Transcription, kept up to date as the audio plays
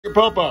Your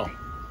pawpaw.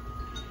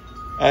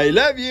 I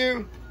love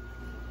you.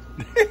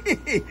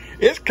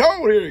 It's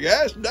cold here,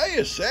 guys. Today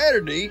is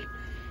Saturday,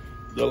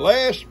 the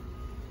last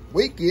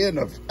weekend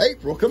of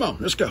April. Come on,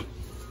 let's go.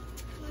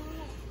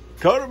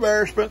 Coda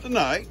Bear spent the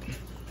night.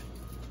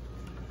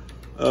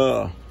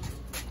 That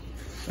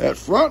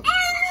front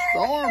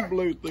storm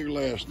blew through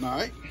last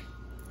night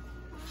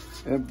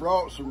and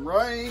brought some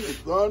rain and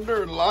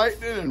thunder and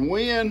lightning and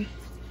wind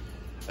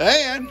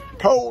and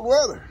cold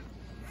weather.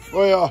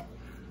 Well,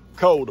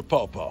 cold to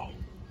pawpaw.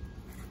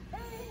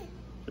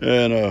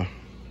 And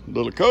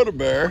little Coda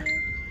Bear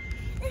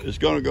is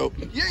gonna go,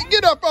 yeah,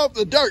 get up off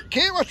the dirt,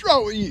 kid. What's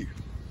wrong with you?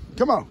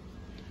 Come on.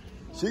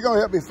 She's gonna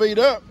help me feed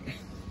up.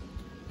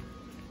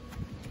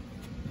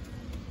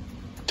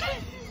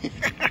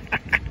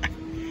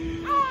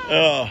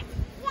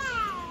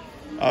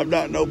 I'm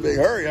not in no big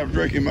hurry. I'm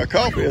drinking my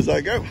coffee as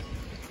I go.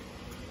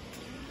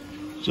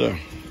 So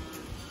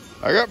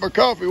I got my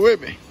coffee with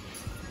me.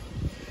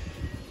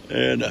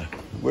 And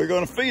we're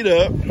gonna feed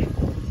up.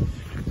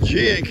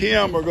 She and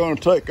Kim are gonna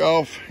take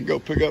off and go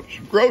pick up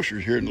some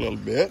groceries here in a little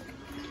bit.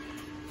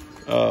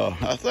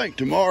 I think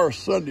tomorrow's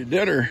Sunday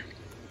dinner.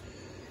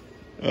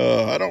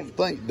 I don't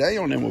think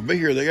Daniel and them will be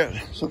here. They got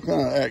some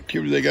kind of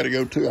activity they got to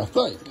go to, I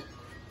think.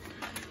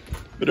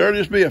 But there'll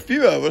just be a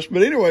few of us.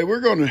 But anyway,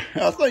 we're gonna,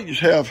 I think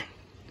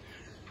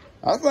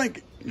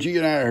G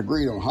and I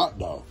agreed on hot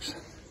dogs.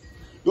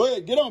 Go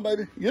ahead, get on,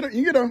 baby. You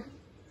get on.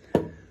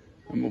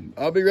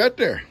 I'll be right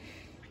there.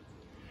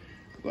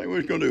 I think we're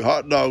just gonna do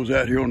hot dogs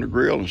out here on the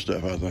grill and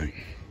stuff, I think.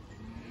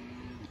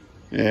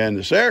 And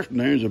this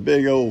afternoon's a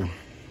big old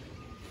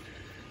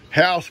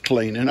house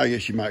cleaning, I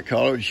guess you might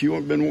call it. She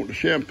hasn't been wanting to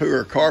shampoo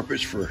her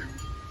carpets for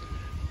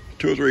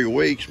 2 or 3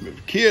 weeks, but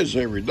with kids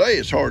every day,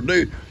 it's hard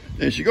to do.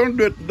 And she's gonna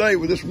do it today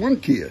with this one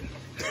kid.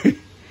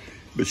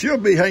 But she'll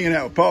be hanging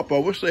out with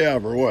Papa. We'll stay out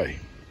of her way.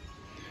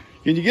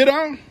 Can you get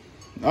on?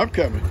 I'm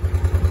coming.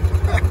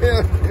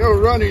 You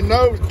runny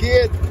nose,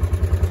 kid.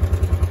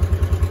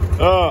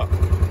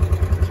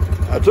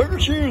 I took her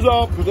shoes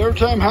off because every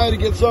time Heidi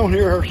gets on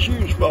here, her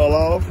shoes fall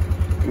off.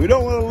 We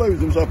don't want to lose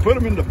them, so I put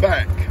them in the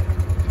back.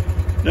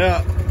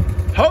 Now,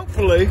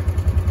 hopefully,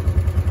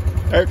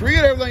 after we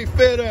get everything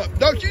fed up,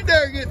 don't you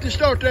dare get to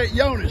start that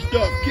yawning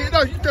stuff, kid.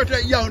 Don't you start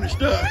that yawning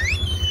stuff.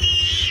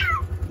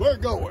 We're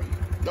going.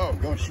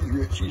 Doggone, she's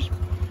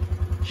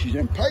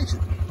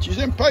impatient. She's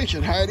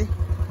impatient, Heidi.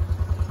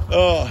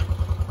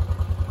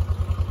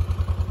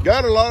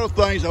 Got a lot of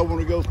things I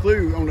want to go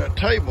through on that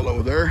table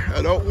over there.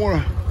 I don't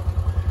want to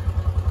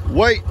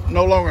wait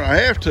no longer than I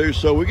have to,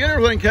 so we get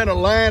everything kind of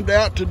lined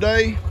out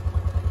today.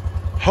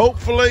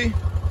 Hopefully,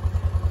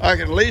 I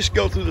can at least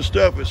go through the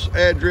stuff that's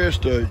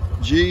addressed to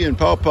G and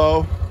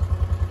Pawpaw,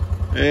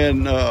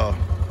 and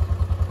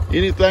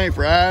anything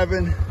for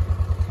Ivan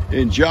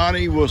and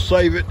Johnny, we'll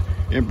save it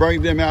and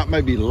bring them out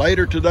maybe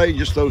later today,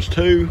 just those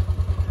two.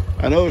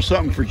 I know there's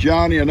something for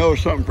Johnny, I know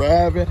there's something for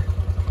Ivan.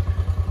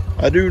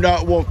 I do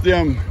not want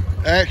them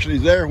actually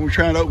there when we're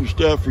trying to open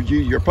stuff for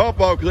Gigi or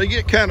Pawpaw, because they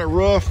get kind of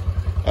rough.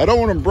 I don't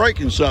want them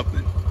breaking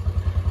something.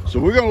 So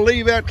we're gonna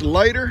leave that to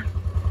later.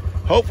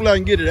 Hopefully I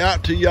can get it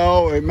out to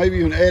y'all and maybe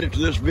even add it to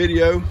this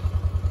video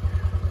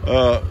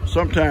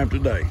sometime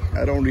today.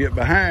 I don't want to get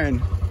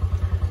behind.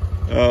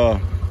 So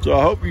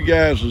I hope you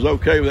guys was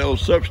okay with that little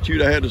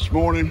substitute I had this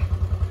morning.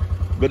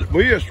 But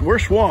we're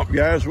swamped,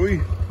 guys.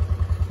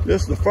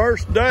 This is the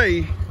first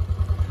day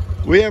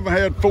we haven't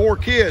had 4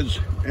 kids,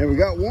 and we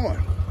got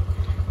 1.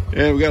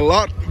 And we got a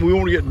lot we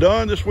want to get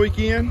done this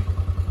weekend.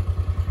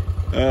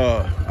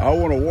 I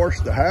want to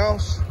wash the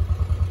house.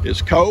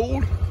 It's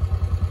cold.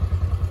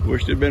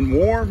 Wish it had been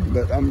warm,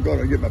 but I'm going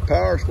to get my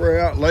power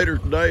spray out later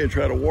today and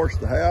try to wash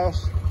the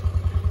house.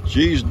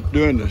 She's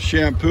doing the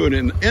shampooing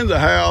in the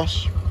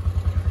house.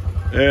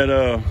 And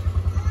then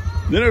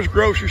there's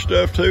grocery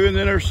stuff too, and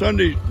then there's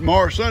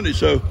tomorrow Sunday.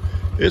 So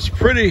it's a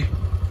pretty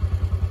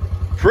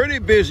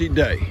busy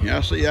day. I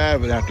see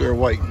Ivan out there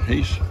waiting.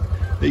 He's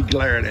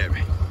glaring at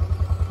me.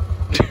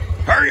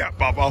 Hurry up,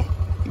 Pawpaw.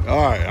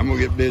 All right, I'm gonna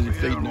get busy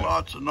feeding up.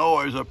 Lots of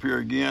noise up here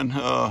again.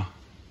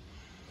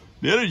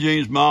 Billie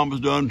Jean's mom was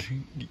done,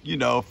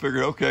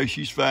 figured, okay,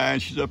 she's fine.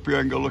 She's up here, I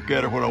can go look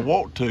at her when I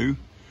want to.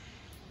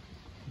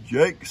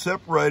 Jake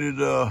separated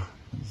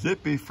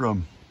Zippy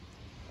from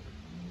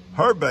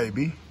her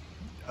baby,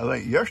 I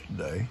think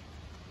yesterday.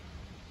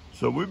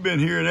 So we've been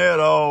hearing that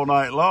all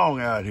night long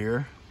out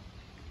here.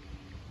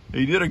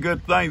 He did a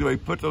good thing though. He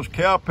put those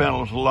cow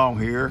panels along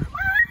here.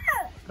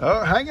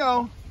 Oh, hang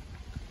on.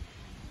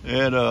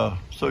 And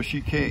so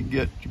she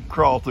can't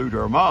crawl through to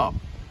her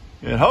mom.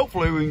 And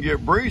hopefully we can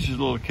get Breeze's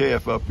little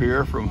calf up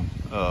here from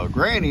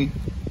Granny.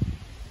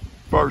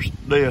 First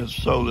day or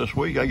so this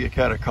week, I get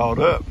kind of caught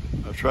up.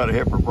 I try to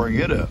help her bring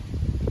it up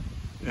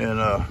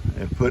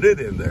and put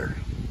it in there.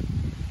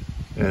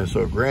 And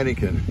so Granny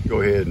can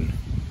go ahead and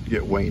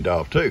get weaned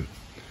off too.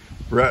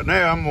 Right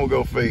now, I'm gonna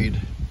go feed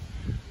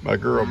my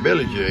girl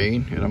Billie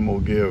Jean, and I'm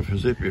gonna give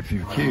Zippy a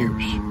few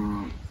cubes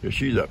because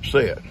she's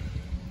upset.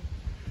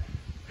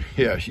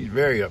 Yeah, she's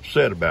very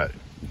upset about it.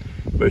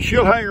 But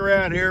she'll hang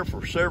around here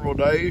for several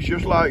days,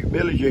 just like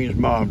Billie Jean's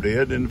mom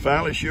did. And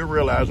finally she'll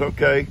realize,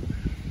 okay,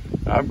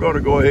 I'm going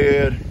to go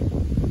ahead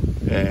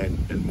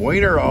and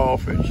wean her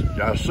off. And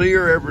I see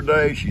her every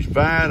day. She's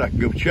fine. I can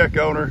go check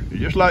on her,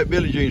 just like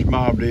Billie Jean's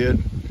mom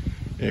did.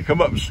 And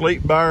come up and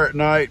sleep by her at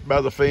night by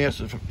the fence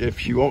if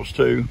she wants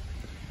to.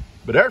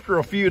 But after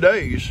a few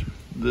days,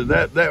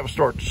 that will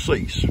start to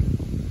cease.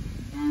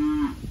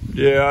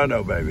 Yeah, I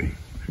know, baby.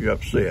 You're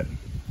upset.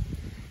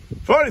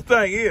 Funny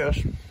thing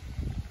is,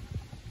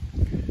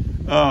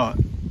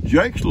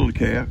 Jake's little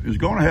calf is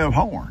going to have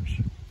horns.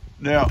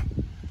 Now,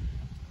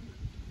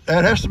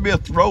 that has to be a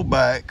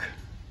throwback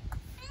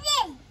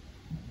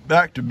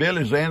back to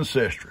Billie's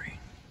ancestry,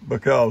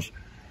 because,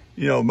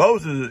 you know,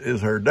 Moses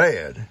is her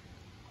dad,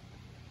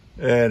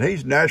 and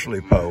he's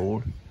naturally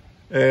polled,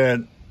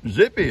 and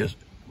Zippy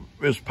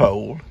is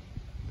polled,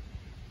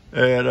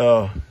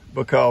 and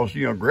because,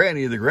 you know,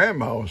 Granny, the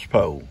grandma, was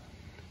polled,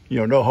 you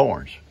know, no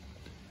horns.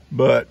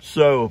 But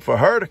so for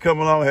her to come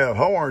along and have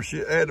horns,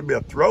 it had to be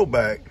a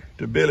throwback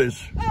to Billie's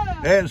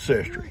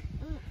ancestry.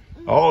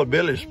 All of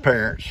Billie's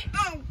parents,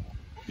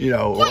 you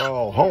know, were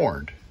all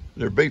horned.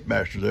 They're beef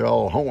masters, they're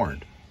all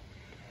horned.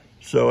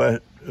 So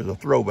that is a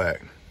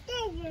throwback.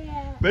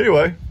 But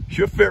anyway,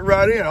 she'll fit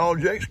right in. All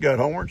Jake's got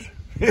horns.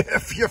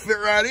 She'll fit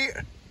right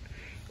in.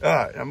 All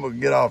right, I'm gonna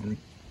get off and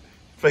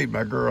feed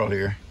my girl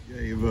here.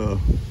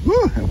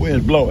 Whew, that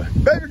wind's blowing.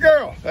 Baby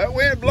girl, that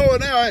wind's blowing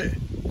now, ain't it?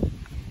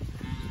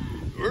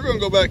 We're gonna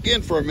go back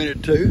in for a minute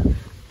or two.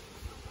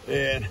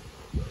 And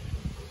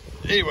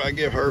anyway, I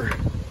give her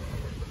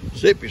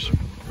Zippy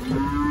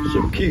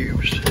some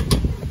cubes.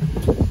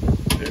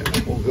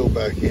 And we'll go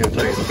back in and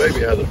take the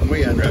baby out of the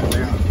wind right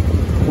now.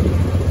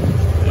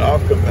 And I'll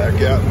come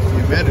back out in a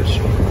few minutes.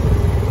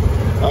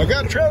 I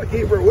gotta try to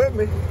keep her with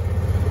me.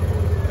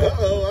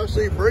 Uh-oh, I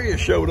see Bria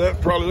showed up,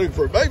 probably looking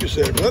for a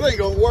babysitter, but that ain't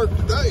gonna work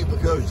today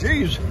because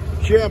she's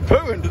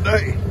shampooing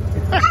today.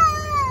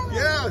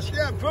 Yeah,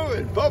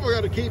 shampooing. Papa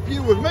gotta keep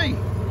you with me.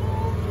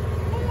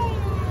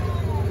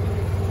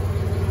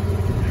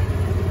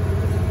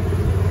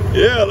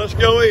 Yeah, let's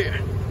go in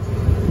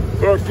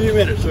for a few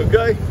minutes,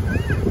 okay?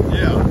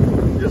 Yeah,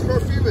 just for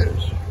a few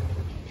minutes.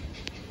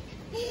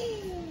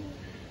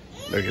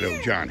 Look at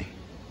old Johnny.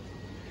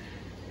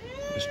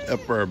 Just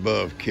up there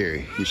above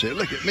Carrie. He said,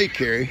 look at me,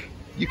 Carrie.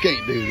 You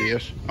can't do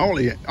this.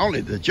 Only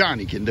the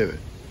Johnny can do it.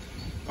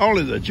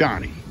 Only the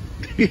Johnny.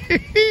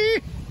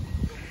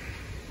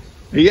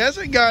 He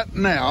hasn't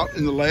gotten out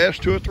in the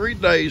last 2 or 3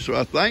 days, so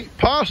I think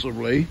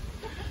possibly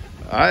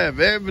I have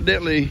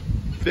evidently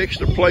fixed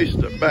a place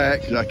at the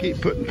back, because I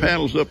keep putting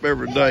panels up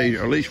every day,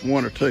 or at least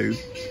 1 or 2.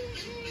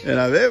 And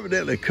I've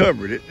evidently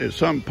covered it at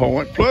some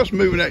point, plus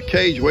moving that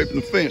cage away from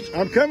the fence.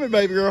 I'm coming,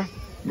 baby girl.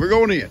 We're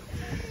going in.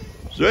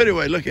 So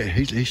anyway, look at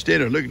it. He's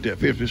standing there looking at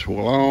that fence. It's a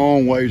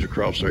long ways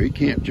across there. He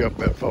can't jump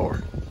that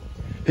far.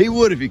 He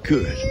would if he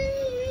could.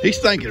 He's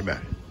thinking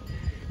about it.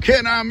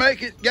 Can I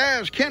make it?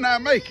 Guys, can I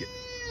make it?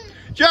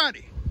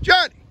 Johnny,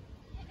 Johnny,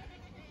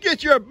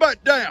 get your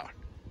butt down.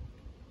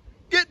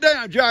 Get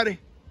down, Johnny.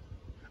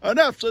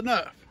 Enough's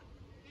enough.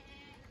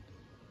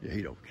 Yeah,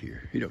 he don't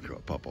care. He don't care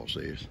what Papa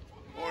says.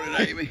 Morning,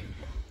 Amy.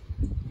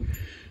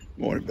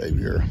 Morning,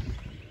 baby girl.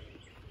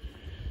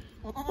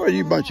 What are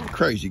you bunch of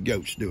crazy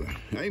goats doing?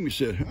 Amy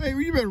said, hey,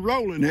 you been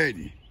rolling,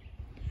 hadn't you?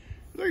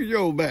 Look at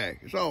your old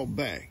back. It's all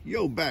back.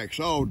 Your back's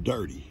all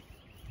dirty.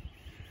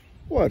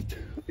 What?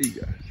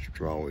 You got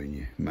straw in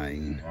your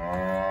mane.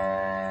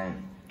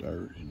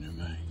 Dirt in your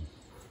mane.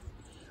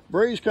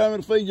 Bree's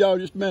coming to feed y'all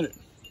just a minute.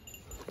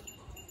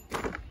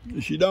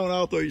 If she don't,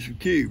 I'll throw you some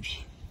cubes.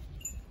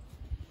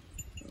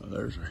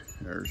 There's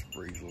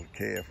Bree's little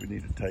calf. We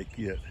need to take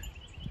it.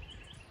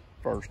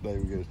 First day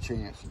we get a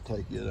chance to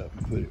take it up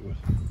and put it with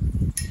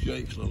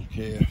Jake's little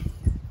calf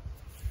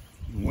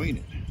and wean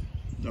it,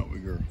 don't we,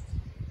 girl?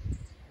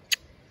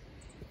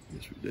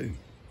 Yes, we do.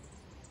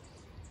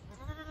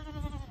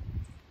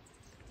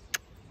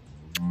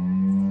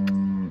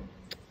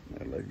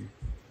 I love you.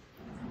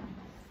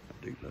 I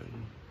do love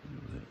you.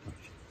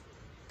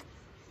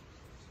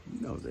 You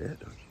know that,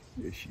 don't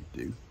you? Yes, you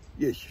do.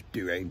 Yes, you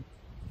do, Amy.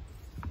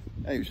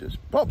 Amy says,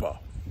 Papa.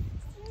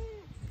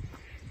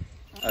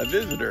 I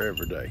visit her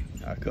every day.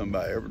 I come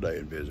by every day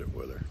and visit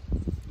with her.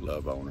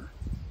 Love on her.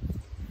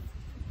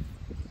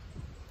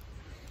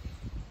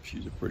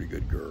 She's a pretty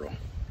good girl.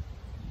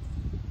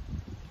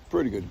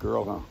 Pretty good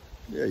girl, huh?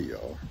 Yeah, you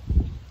are.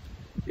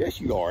 Yes,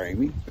 you are,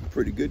 Amy. A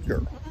pretty good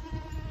girl.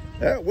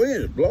 That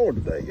wind is blowing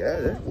today,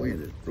 guys. That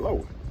wind is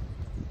blowing.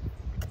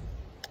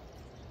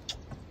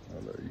 I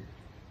love you.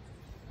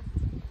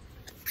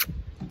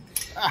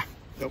 Ah,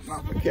 don't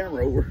knock my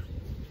camera over.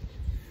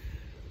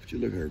 But you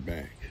look at her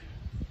back.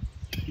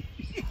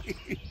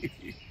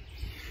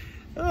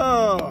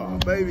 Oh,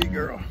 baby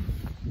girl.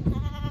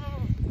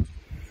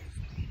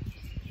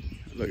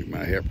 Look at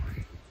my heifer.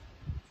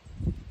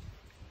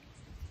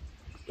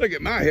 Look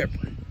at my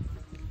heifer.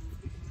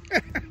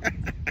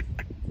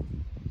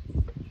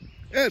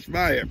 That's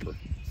my heifer.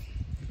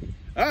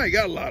 I ain't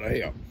got a lot of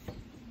help.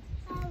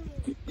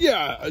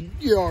 Yeah,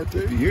 you are too.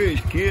 You hear these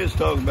kids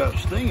talking about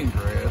stinging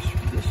grass.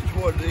 This is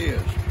what it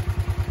is.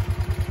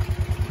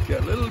 It's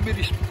got little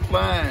bitty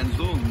spines,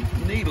 little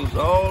needles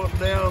all up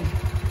down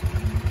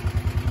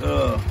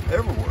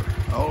everywhere.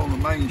 All on the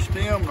main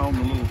stem and on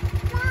the little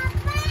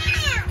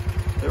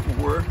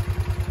everywhere.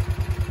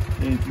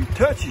 And if it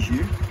touches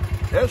you,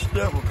 that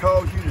stuff will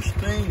cause you to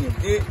sting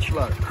and itch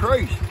like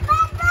crazy.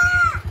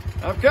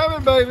 I'm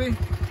coming, baby.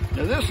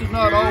 Now this has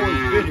not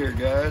always been here,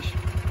 guys.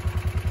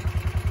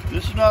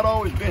 This has not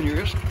always been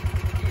here. It's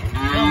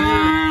come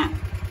here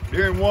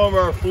during one of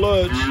our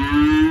floods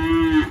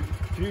a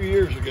few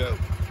years ago.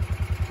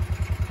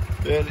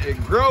 And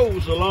it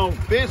grows along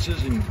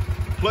fences and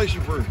places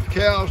where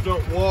cows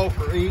don't walk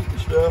or eat and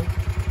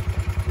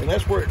stuff. And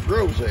that's where it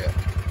grows at.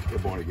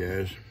 Good morning,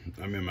 guys.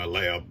 I'm in my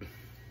lab.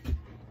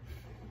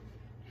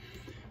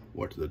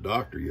 Went to the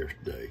doctor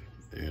yesterday,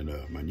 and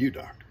my new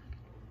doctor.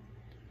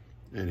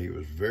 And he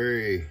was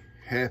very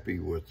happy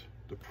with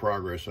the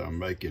progress I'm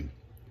making.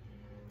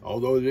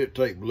 Although it didn't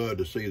take blood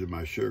to see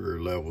my sugar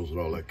levels and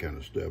all that kind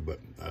of stuff, but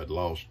I'd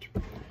lost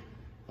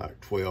like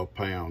 12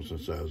 pounds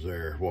since I was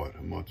there, what,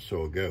 a month or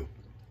so ago.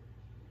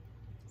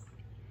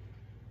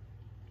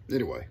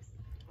 Anyway,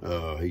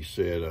 he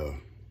said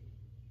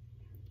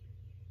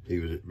he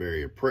was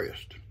very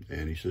impressed.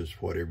 And he says,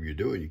 whatever you're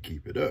doing, you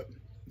keep it up.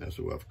 That's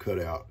why I've cut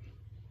out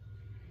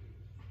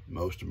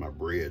most of my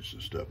breads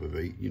and stuff I've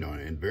eaten, you know,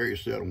 and very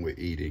seldom we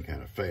eat any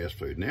kind of fast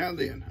food. Now and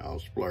then I'll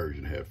splurge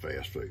and have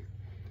fast food.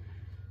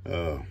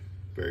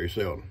 Very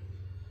seldom.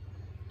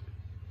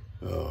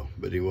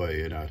 But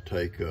anyway, and I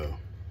take,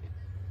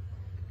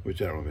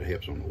 which I don't know if it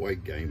helps on the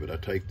weight gain, but I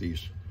take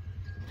these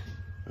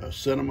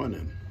cinnamon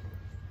and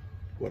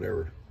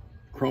whatever,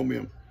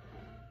 chromium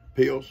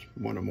pills,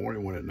 one in the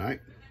morning, one at night.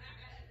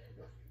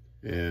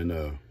 And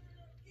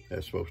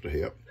that's supposed to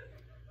help.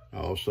 I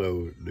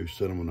also do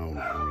cinnamon on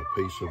a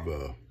piece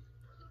of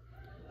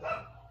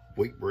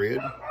wheat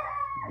bread,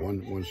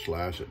 one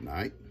slice at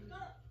night.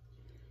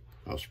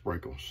 I'll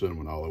sprinkle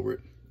cinnamon all over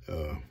it.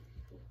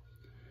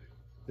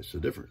 It's a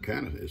different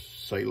kind of, it's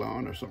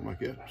Ceylon or something like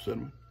that,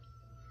 cinnamon.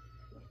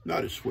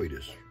 Not as sweet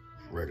as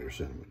regular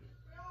cinnamon,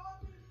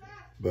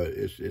 but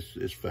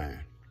it's fine.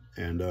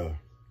 And a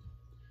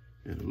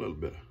little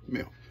bit of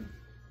milk.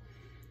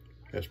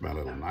 That's my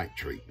little night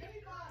treat.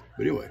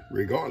 But anyway,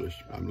 regardless,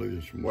 I'm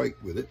losing some weight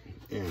with it,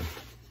 and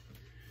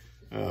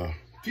a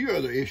few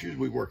other issues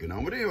we're working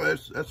on. But anyway,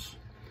 that's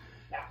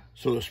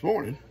so this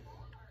morning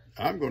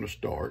I'm going to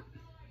start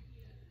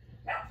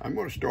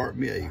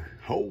me a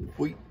whole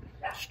wheat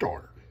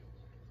starter.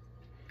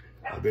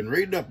 I've been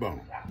reading up on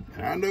them,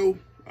 and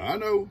I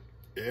know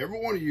every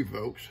one of you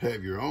folks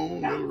have your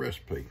own little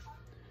recipe,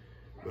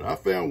 but I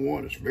found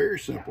one that's very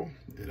simple,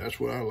 and that's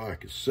what I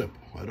like, is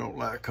simple. I don't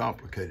like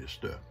complicated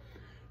stuff.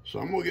 So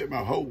I'm gonna get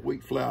my whole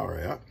wheat flour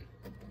out.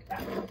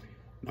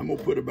 I'm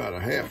gonna put about a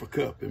half a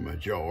cup in my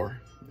jar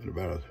and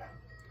about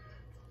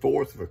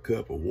 1/4 of a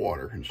cup of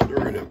water and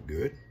stir it up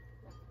good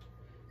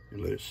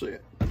and let it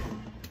set.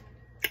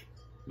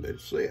 Let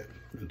it set.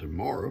 And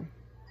tomorrow,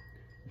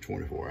 in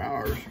 24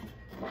 hours,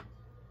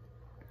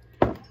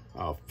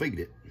 I'll feed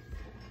it.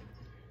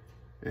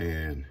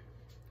 And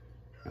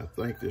I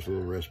think this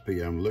little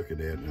recipe I'm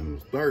looking at, and on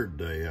the 3rd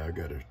day, I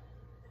gotta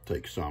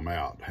take some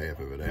out, half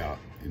of it out,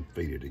 and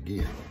feed it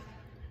again.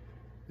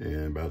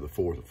 And by the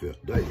 4th or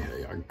 5th day,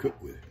 hey, I can cook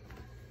with it.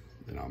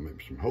 Then I'll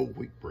make some whole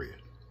wheat bread.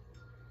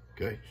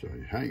 Okay, so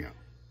hang on.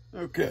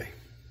 Okay.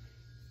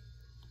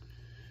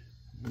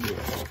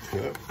 $1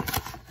 cup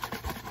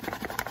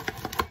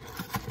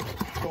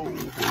of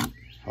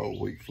whole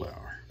wheat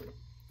flour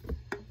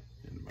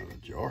in my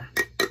jar.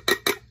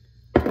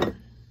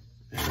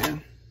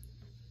 And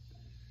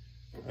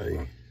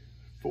a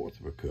 1/4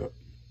 of a cup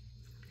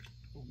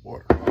of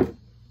water.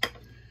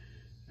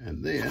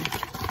 And then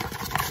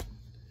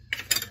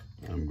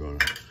I'm going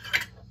to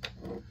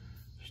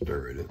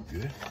stir it up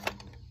good.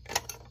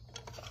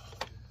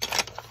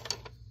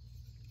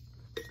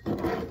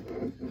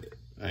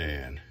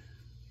 And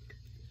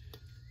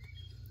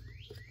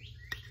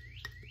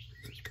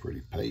it's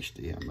pretty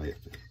pasty. I may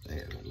have to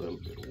add a little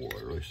bit of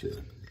water. Like I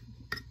said,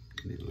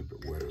 I need a little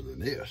bit wetter than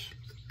this.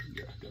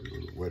 Yeah, got a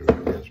little wetter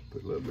than this.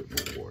 Put a little bit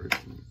more water.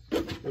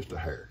 Just a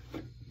hair.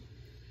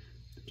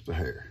 Just a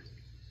hair.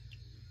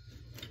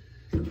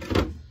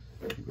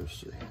 Let's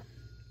see.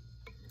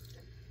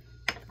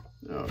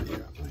 Oh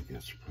yeah, I think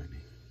that's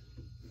plenty.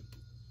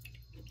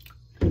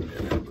 Add a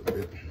little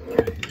bit.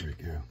 Okay, here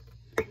we go.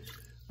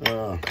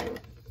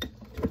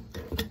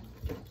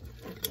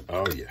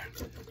 Oh yeah.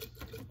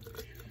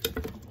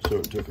 So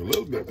it took a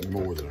little bit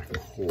more than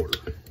 1/4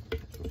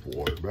 of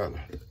water, about a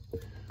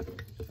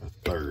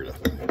 1/3, I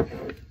think.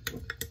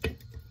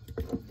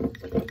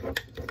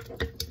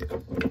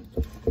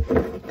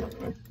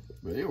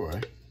 But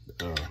anyway,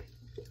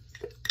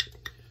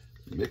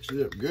 mix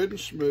it up good and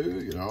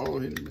smooth and all,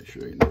 and make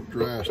sure ain't no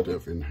dry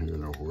stuff in here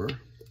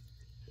nowhere.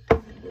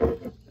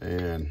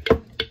 And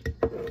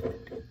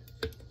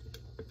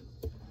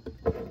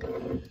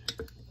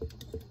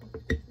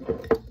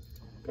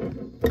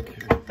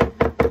okay.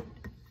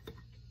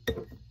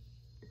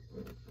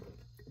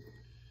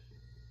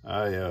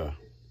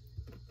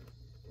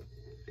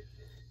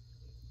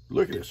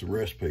 some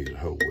recipes of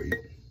whole wheat.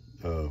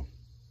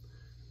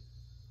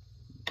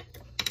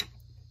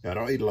 I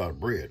don't eat a lot of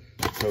bread.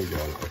 I told you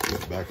I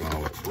cut back on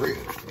all that bread,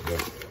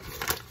 but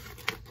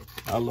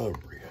I love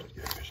bread,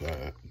 guys.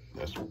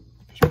 That's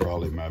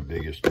probably my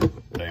biggest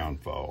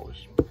downfall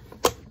is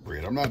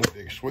bread. I'm not a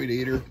big sweet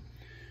eater.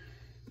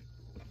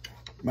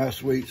 My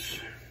sweets,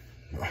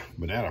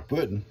 banana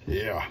pudding,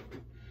 yeah.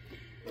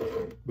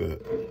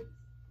 But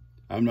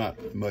I'm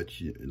not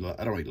much,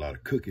 I don't eat a lot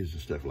of cookies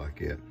and stuff like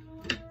that.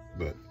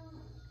 But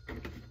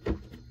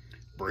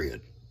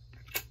bread.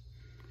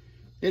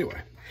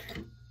 Anyway,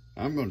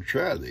 I'm going to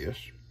try this.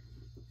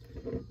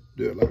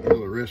 Do it like the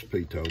little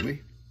recipe told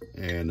me.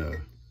 And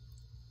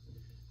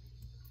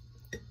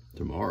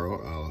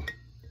tomorrow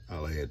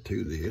I'll add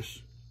to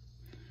this.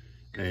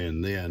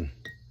 And then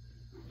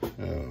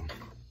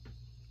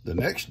the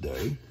next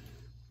day,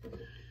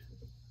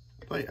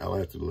 I think I'll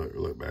have to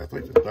look back. I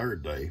think the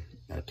third day,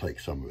 I take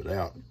some of it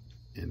out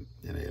and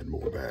add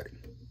more back.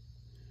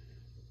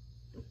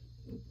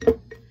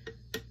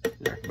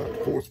 Yeah, about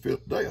the fourth,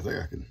 fifth day, I think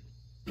I can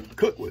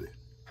cook with it.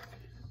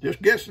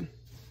 Just guessing.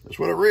 That's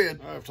what I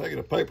read. I've taken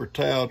a paper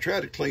towel,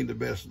 tried to clean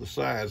the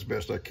sides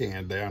best I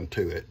can down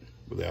to it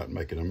without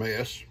making a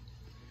mess.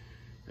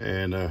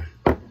 And I'm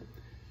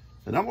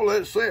gonna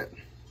let it sit.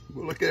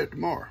 We'll look at it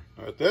tomorrow.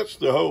 All right, that's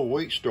the whole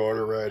wheat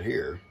starter right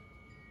here.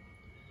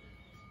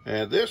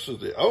 And this is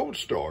the old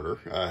starter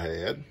I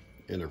had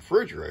in the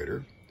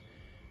refrigerator.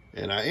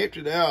 And I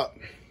emptied out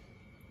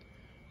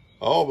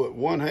all but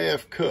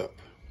 1/2 cup.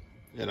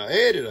 And I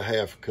added a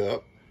 1/2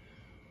 cup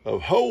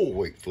of whole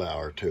wheat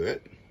flour to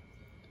it.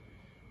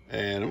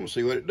 And I'm gonna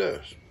see what it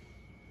does.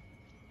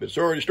 It's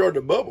already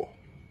starting to bubble.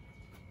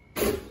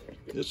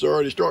 It's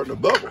already starting to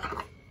bubble.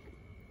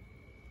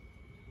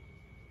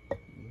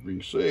 You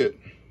can see it.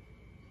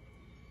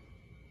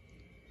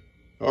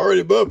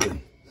 Already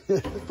bubbling.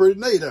 Pretty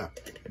neat, huh?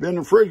 Been in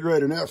the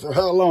refrigerator now for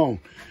how long?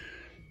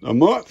 A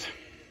month?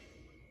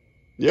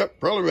 Yep,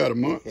 probably about a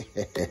month.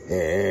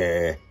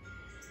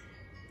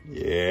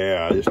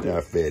 Yeah, I just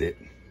now fed it.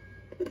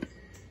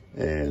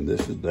 And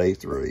this is day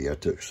 3. I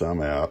took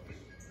some out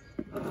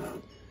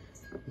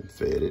and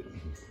fed it.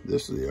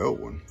 This is the old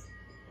one.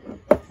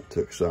 I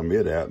took some of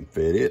it out and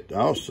fed it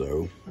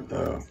also.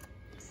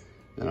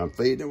 And I'm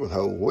feeding it with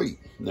whole wheat.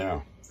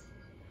 Now,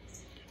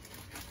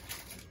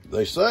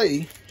 they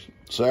say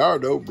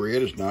sourdough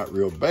bread is not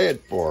real bad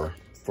for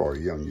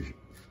young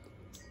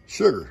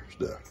sugar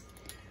stuff.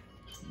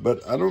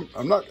 But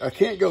I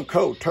can't go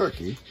cold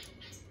turkey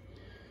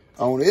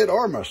on it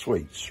or my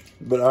sweets.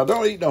 But I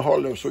don't eat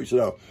hardly no sweets at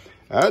all.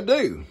 I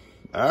do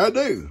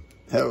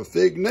have a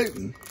Fig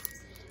Newton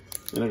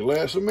and a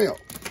glass of milk.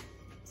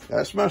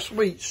 That's my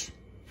sweets.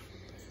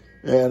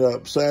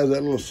 And besides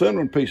that little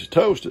cinnamon piece of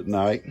toast at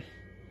night,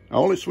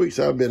 only sweets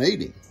I've been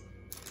eating.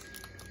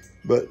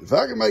 But if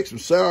I can make some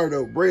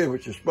sourdough bread,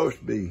 which is supposed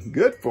to be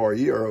good for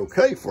you or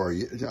okay for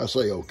you, I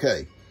say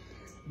okay,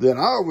 then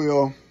I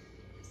will.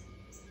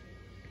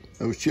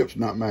 Those chips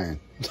not mine.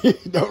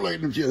 Don't look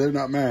at them chips, they're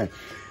not mine.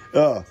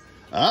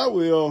 I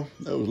will,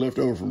 that was left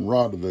over from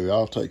Rendezvous.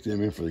 I'll take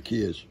them in for the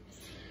kids.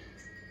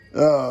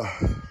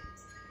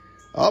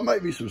 I'll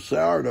make me some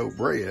sourdough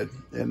bread.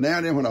 And now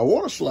and then when I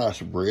want a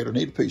slice of bread or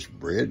need a piece of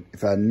bread,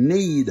 if I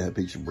need a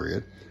piece of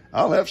bread,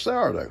 I'll have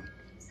sourdough.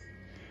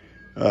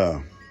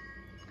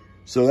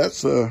 So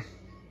that's, you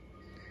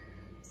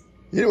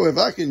know, if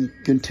I can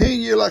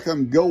continue like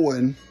I'm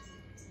going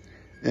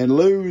and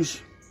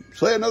lose,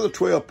 say, another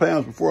 12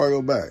 pounds before I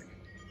go back,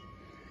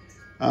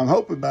 I'm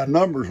hoping my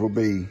numbers will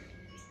be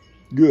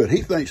good.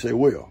 He thinks they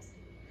will.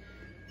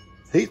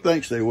 He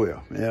thinks they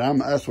will.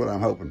 And that's what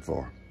I'm hoping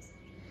for.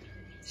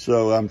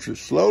 So I'm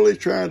slowly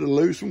trying to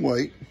lose some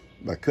weight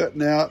by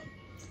cutting out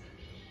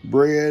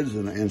breads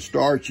and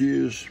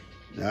starches.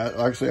 Now,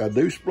 like I say, I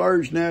do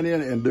splurge now and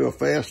then and do a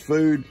fast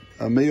food,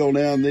 a meal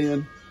now and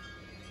then.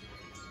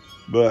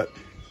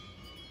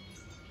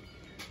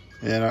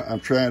 And I'm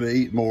trying to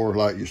eat more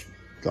like just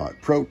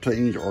like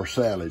proteins or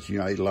salads. You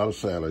know, I eat a lot of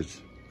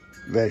salads,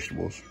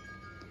 vegetables.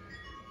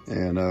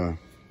 And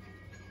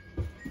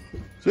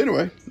so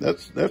anyway,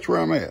 that's where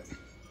I'm at.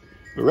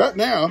 But right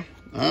now,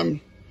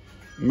 I'm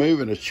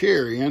moving a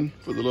chair in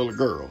for the little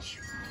girls.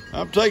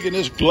 I'm taking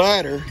this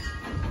glider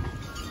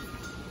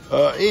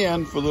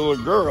in for the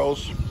little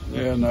girls,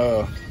 and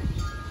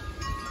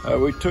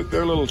we took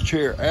their little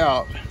chair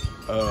out.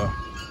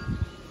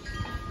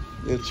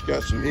 It's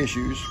got some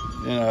issues,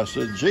 and I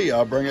said, gee,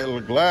 I'll bring that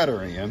little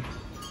glider in,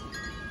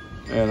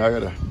 and I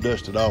gotta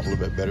dust it off a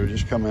little bit better,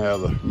 just coming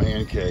out of the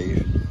man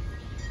cave.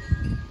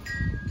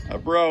 I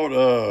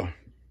brought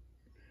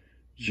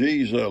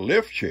G's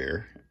lift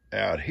chair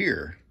out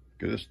here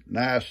because it's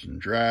nice and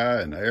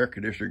dry and the air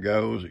conditioner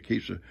goes. It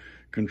keeps a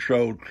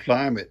controlled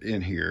climate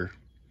in here.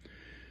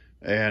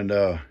 And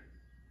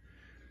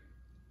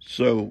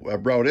so I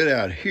brought it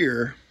out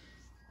here.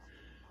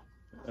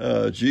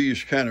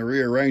 G's kind of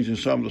rearranging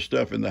some of the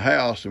stuff in the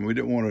house, and we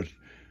didn't want to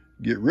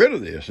get rid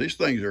of this. These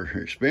things are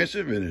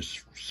expensive and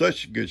it's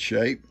such good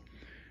shape.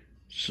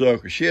 So,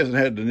 because she hasn't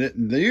had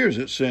to use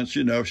it since,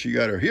 you know, she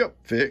got her hip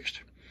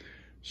fixed.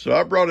 So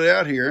I brought it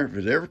out here. If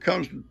it ever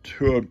comes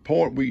to a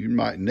point we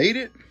might need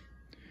it,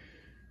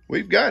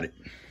 we've got it,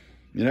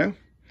 you know?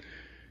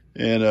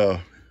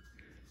 And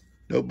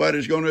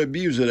nobody's going to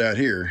abuse it out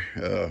here.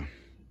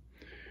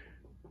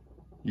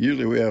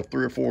 Usually we have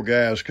 3 or 4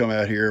 guys come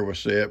out here with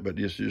set, but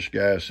it's just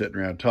guys sitting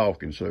around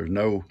talking. So there's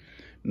no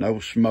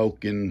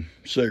smoking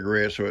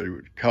cigarettes, so it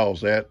would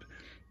cause that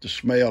to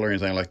smell or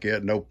anything like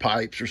that. No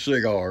pipes or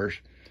cigars.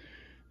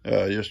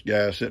 Just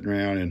guys sitting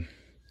around, and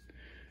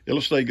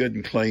it'll stay good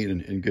and clean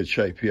and in good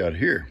shape out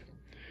here.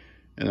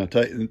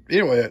 And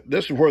anyway,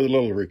 this is where the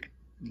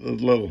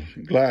little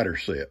glider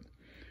set.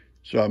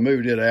 So I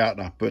moved it out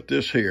and I put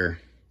this here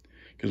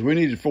because we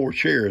needed 4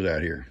 chairs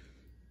out here.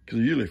 Because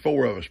usually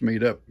 4 of us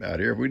meet up out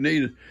here. If we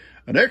need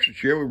an extra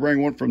chair, we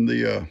bring one from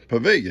the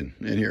pavilion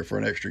in here for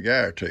an extra guy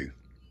or 2.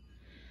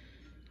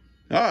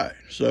 All right,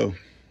 so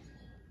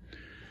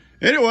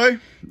anyway,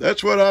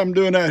 that's what I'm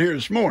doing out here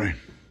this morning.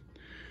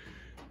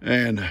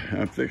 And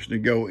I'm fixing to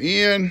go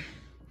in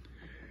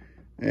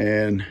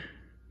and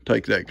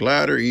take that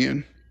glider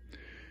in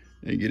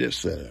and get it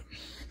set up.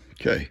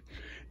 Okay,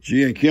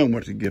 G and Kim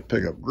went to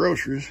pick up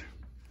groceries,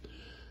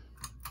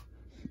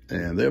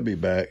 and they'll be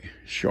back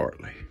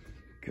shortly.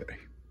 Okay.